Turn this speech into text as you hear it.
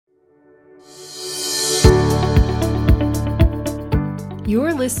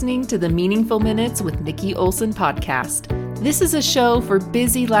You're listening to the Meaningful Minutes with Nikki Olson podcast. This is a show for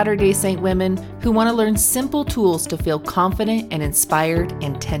busy Latter-day Saint women who want to learn simple tools to feel confident and inspired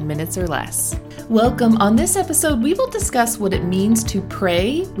in 10 minutes or less. Welcome. On this episode, we will discuss what it means to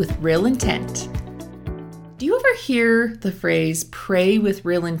pray with real intent. Do you ever hear the phrase pray with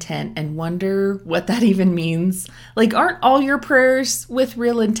real intent and wonder what that even means? Like, aren't all your prayers with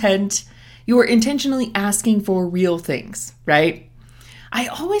real intent? You are intentionally asking for real things, right? I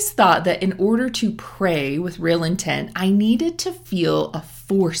always thought that in order to pray with real intent, I needed to feel a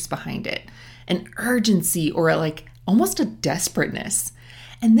force behind it, an urgency or almost a desperateness.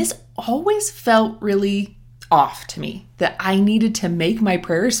 And this always felt really off to me, that I needed to make my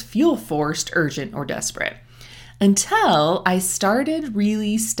prayers feel forced, urgent, or desperate. Until I started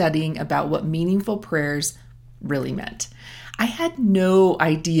really studying about what meaningful prayers really meant. I had no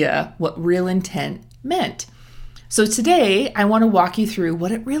idea what real intent meant. So today, I want to walk you through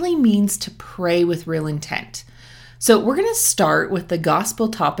what it really means to pray with real intent. So we're going to start with the Gospel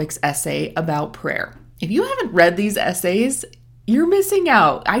Topics essay about prayer. If you haven't read these essays, you're missing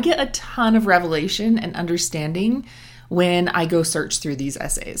out. I get a ton of revelation and understanding when I go search through these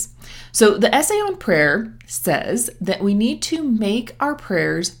essays. So the essay on prayer says that we need to make our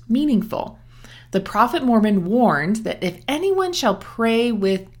prayers meaningful. The Prophet Mormon warned that if anyone shall pray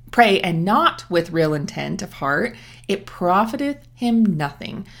and not with real intent of heart, it profiteth him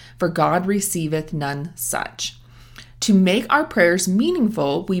nothing, for God receiveth none such. To make our prayers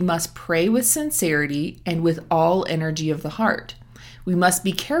meaningful, we must pray with sincerity and with all energy of the heart. We must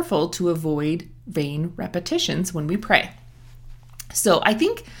be careful to avoid vain repetitions when we pray. So I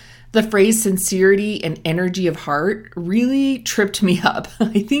think the phrase sincerity and energy of heart really tripped me up.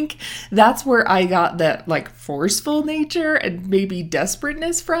 I think that's where I got that forceful nature and maybe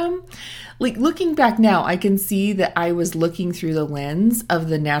desperateness from. Looking back now, I can see that I was looking through the lens of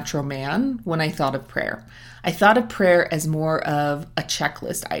the natural man when I thought of prayer. I thought of prayer as more of a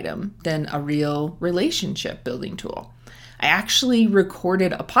checklist item than a real relationship building tool. I actually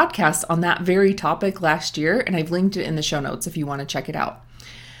recorded a podcast on that very topic last year, and I've linked it in the show notes if you want to check it out.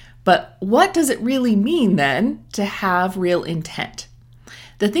 But what does it really mean then to have real intent?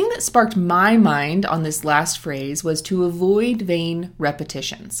 The thing that sparked my mind on this last phrase was to avoid vain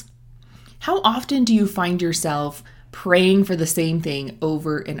repetitions. How often do you find yourself praying for the same thing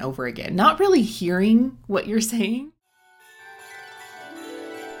over and over again, not really hearing what you're saying?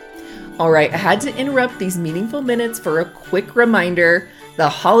 All right, I had to interrupt these meaningful minutes for a quick reminder. The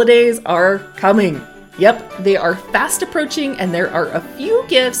holidays are coming. Yep, they are fast approaching, and there are a few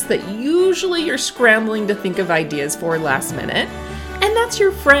gifts that usually you're scrambling to think of ideas for last minute. And that's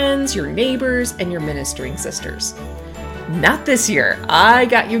your friends, your neighbors, and your ministering sisters. Not this year. I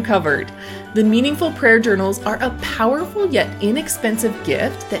got you covered. The Meaningful Prayer Journals are a powerful yet inexpensive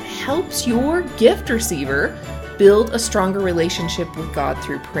gift that helps your gift receiver build a stronger relationship with God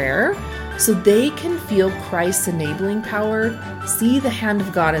through prayer so they can feel Christ's enabling power, see the hand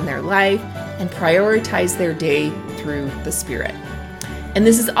of God in their life, and prioritize their day through the Spirit. And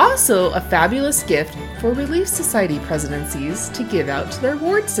this is also a fabulous gift for Relief Society presidencies to give out to their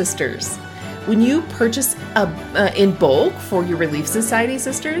ward sisters. When you purchase in bulk for your Relief Society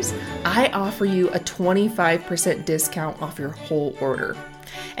sisters, I offer you a 25% discount off your whole order.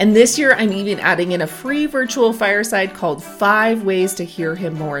 And this year, I'm even adding in a free virtual fireside called 5 Ways to Hear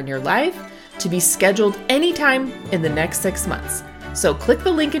Him More in Your Life to be scheduled anytime in the next 6 months. So click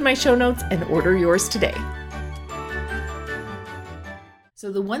the link in my show notes and order yours today.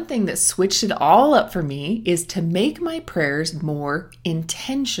 So the one thing that switched it all up for me is to make my prayers more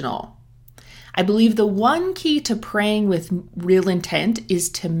intentional. I believe the one key to praying with real intent is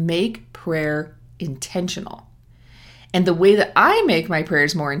to make prayer intentional. And the way that I make my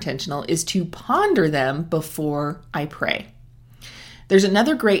prayers more intentional is to ponder them before I pray. There's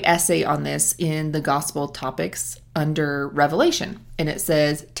another great essay on this in the Gospel Topics under Revelation, and it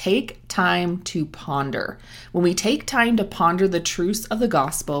says, take time to ponder. When we take time to ponder the truths of the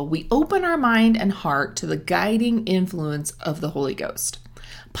gospel, we open our mind and heart to the guiding influence of the Holy Ghost.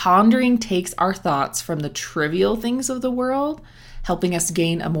 Pondering takes our thoughts from the trivial things of the world, helping us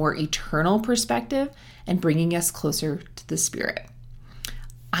gain a more eternal perspective and bringing us closer to the Spirit.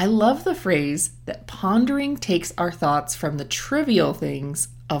 I love the phrase that pondering takes our thoughts from the trivial things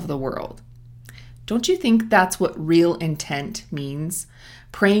of the world. Don't you think that's what real intent means?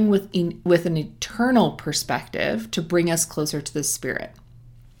 Praying with an eternal perspective to bring us closer to the Spirit.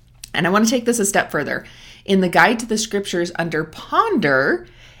 And I want to take this a step further. In the Guide to the Scriptures under Ponder,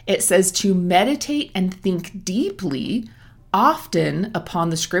 it says to meditate and think deeply, often upon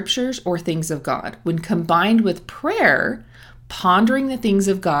the Scriptures or things of God. When combined with prayer, pondering the things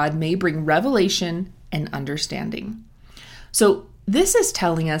of God may bring revelation and understanding. So this is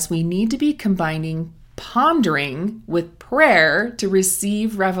telling us we need to be combining pondering with prayer to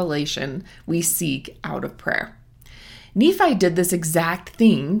receive revelation we seek out of prayer. Nephi did this exact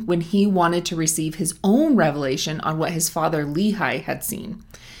thing when he wanted to receive his own revelation on what his father Lehi had seen.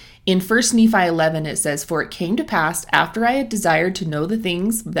 In 1 Nephi 11, it says, "For it came to pass after I had desired to know the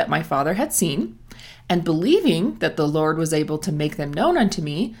things that my father had seen, and believing that the Lord was able to make them known unto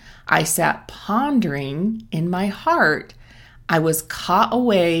me, I sat pondering in my heart. I was caught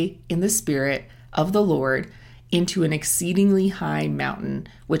away in the spirit of the Lord into an exceedingly high mountain,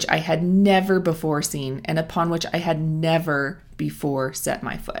 which I had never before seen, and upon which I had never before set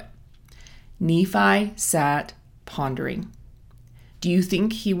my foot." Nephi sat pondering. Do you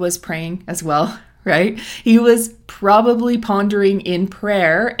think he was praying as well, right? He was probably pondering in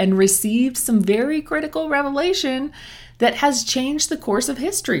prayer and received some very critical revelation that has changed the course of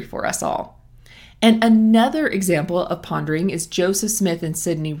history for us all. And another example of pondering is Joseph Smith and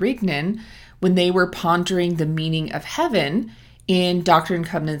Sidney Rigdon when they were pondering the meaning of heaven in Doctrine and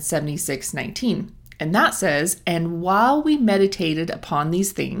Covenants 76:19. And that says, "And while we meditated upon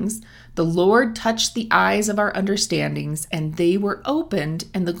these things, the Lord touched the eyes of our understandings, and they were opened,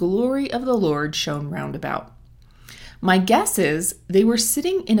 and the glory of the Lord shone round about." My guess is they were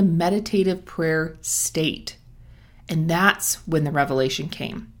sitting in a meditative prayer state, and that's when the revelation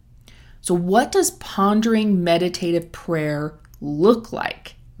came. So what does pondering meditative prayer look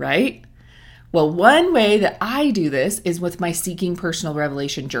like, right? Well, one way that I do this is with my Seeking Personal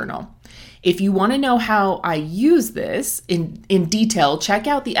Revelation journal. If you want to know how I use this in detail, check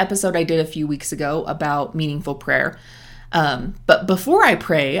out the episode I did a few weeks ago about meaningful prayer. But before I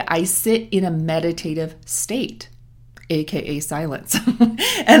pray, I sit in a meditative state, aka silence.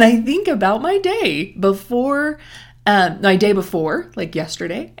 And I think about my day before, like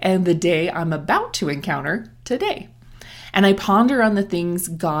yesterday, and the day I'm about to encounter today. And I ponder on the things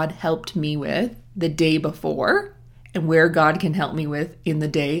God helped me with the day before and where God can help me with in the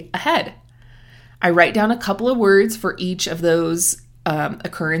day ahead. I write down a couple of words for each of those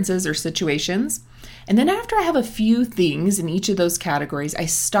occurrences or situations. And then after I have a few things in each of those categories, I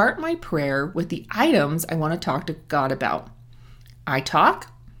start my prayer with the items I want to talk to God about. I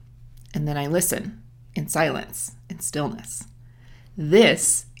talk, and then I listen in silence and stillness.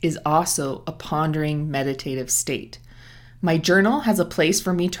 This is also a pondering meditative state. My journal has a place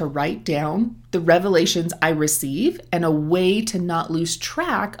for me to write down the revelations I receive and a way to not lose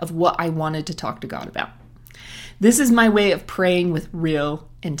track of what I wanted to talk to God about. This is my way of praying with real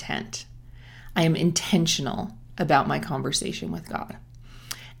intent. I am intentional about my conversation with God.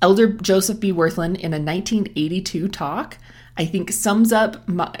 Elder Joseph B. Wirthlin, in a 1982 talk, I think sums up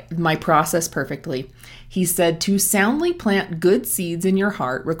my process perfectly. He said, "To soundly plant good seeds in your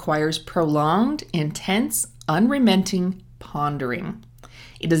heart requires prolonged, intense, unrelenting pondering.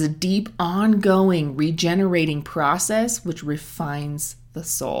 It is a deep, ongoing, regenerating process which refines the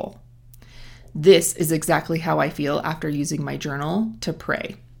soul." This is exactly how I feel after using my journal to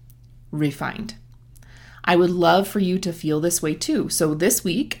pray. Refined. I would love for you to feel this way too. So this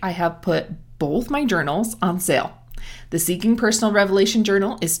week I have put both my journals on sale. The Seeking Personal Revelation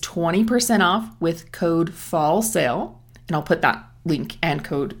journal is 20% off with code FALLSALE, and I'll put that link and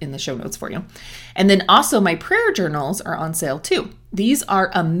code in the show notes for you. And then also my prayer journals are on sale too. These are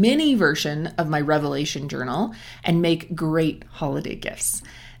a mini version of my Revelation journal and make great holiday gifts.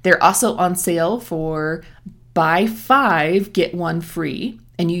 They're also on sale for buy 5, get 1 free,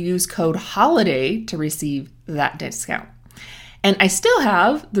 and you use code HOLIDAY to receive that discount. And I still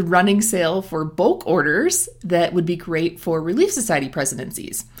have the running sale for bulk orders that would be great for Relief Society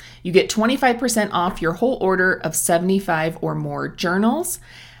presidencies. You get 25% off your whole order of 75 or more journals,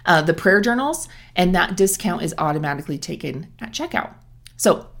 the prayer journals, and that discount is automatically taken at checkout.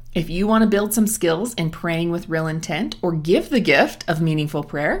 So if you want to build some skills in praying with real intent or give the gift of meaningful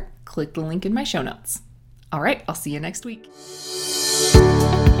prayer, click the link in my show notes. All right, I'll see you next week.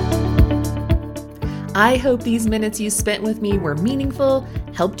 I hope these minutes you spent with me were meaningful,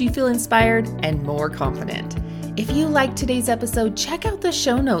 helped you feel inspired, and more confident. If you liked today's episode, check out the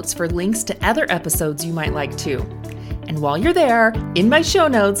show notes for links to other episodes you might like too. And while you're there, in my show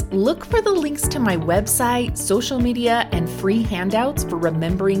notes, look for the links to my website, social media, and free handouts for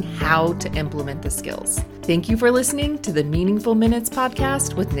remembering how to implement the skills. Thank you for listening to the Meaningful Minutes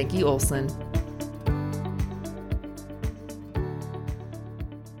podcast with Nikki Olson.